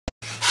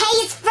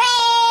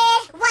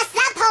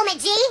it,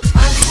 G?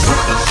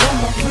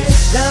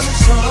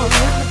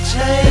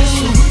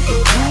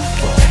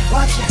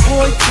 Watch your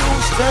boy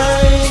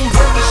Tuesday.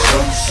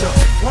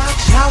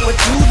 Watch how I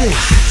do this.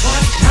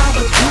 Watch how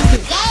I do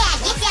this. Yeah,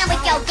 get down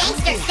with your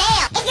gangster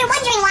style. If you're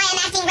wondering why I'm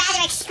acting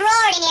rather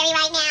extraordinary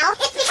right now,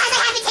 it's because I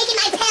haven't taken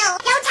my pill.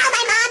 Don't tell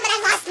my mom that I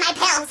lost my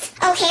pills.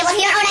 Okay, well,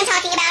 you know what I'm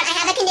talking about. I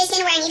have a condition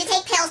where I need to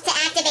take pills to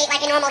activate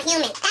like a normal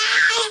human.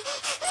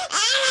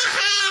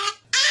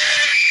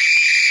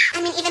 I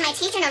mean, even my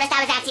teacher noticed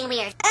I was acting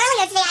weird.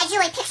 Earlier today, I drew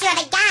a picture of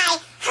a guy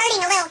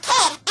hurting a little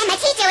kid, and my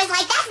teacher was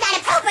like, that's not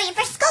appropriate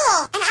for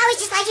school. And I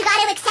was just like, you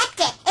gotta accept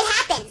it. It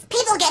happens.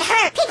 People get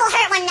hurt. People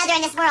hurt one another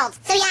in this world.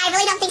 So yeah, I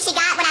really don't think she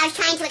got what I was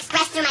trying to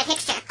express through my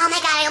picture. Oh my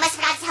god, I almost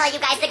forgot to tell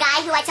you guys, the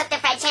guy who I took the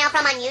Fred channel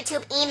from on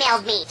YouTube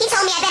emailed me. He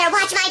told me I better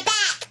watch my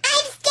back.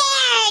 I'm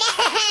scared.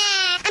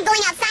 I'm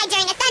going outside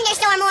during a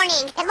thunderstorm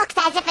warning. It looks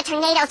as if a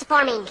tornado's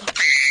forming.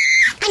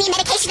 I need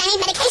medication, I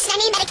need medication, I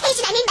need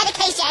medication, I need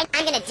medication.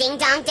 I'm gonna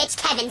ding-dong ditch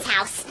Kevin's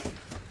house.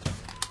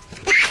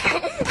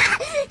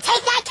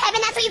 Take that,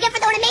 Kevin, that's what you get for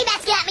throwing a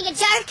Maybasket at me, you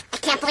jerk. I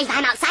can't believe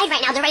I'm outside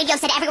right now. The radio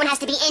said everyone has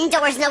to be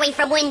indoors and away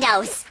from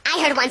windows. I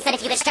heard once that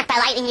if you get struck by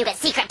lightning, you get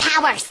secret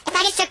powers. If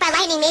I get struck by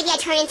lightning, maybe I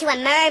turn into a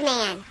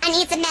merman. I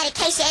need some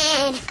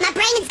medication. My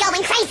brain's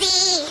going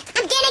crazy.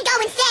 I'm gonna go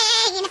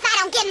insane if I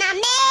don't get my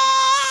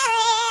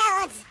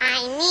meds.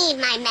 I need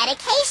my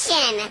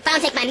medication. If I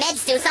don't take my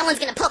meds, Stu, someone's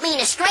gonna put me in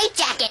a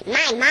straitjacket.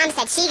 My mom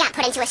said she got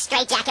put into a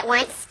straitjacket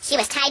once. She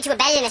was tied to a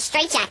bed in a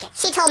straitjacket.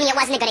 She told me it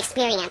wasn't a good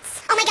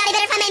experience. Oh my god, I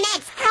better find my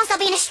meds, or else I'll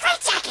be in a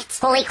straitjacket.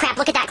 Holy crap,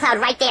 look at that cloud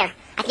right there.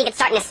 I think it's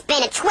starting to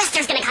spin. A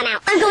twister's gonna come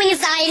out. I'm going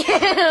inside.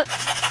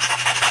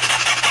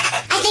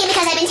 I think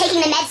because I've been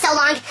taking the meds so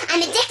long,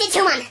 I'm addicted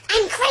to them.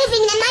 I'm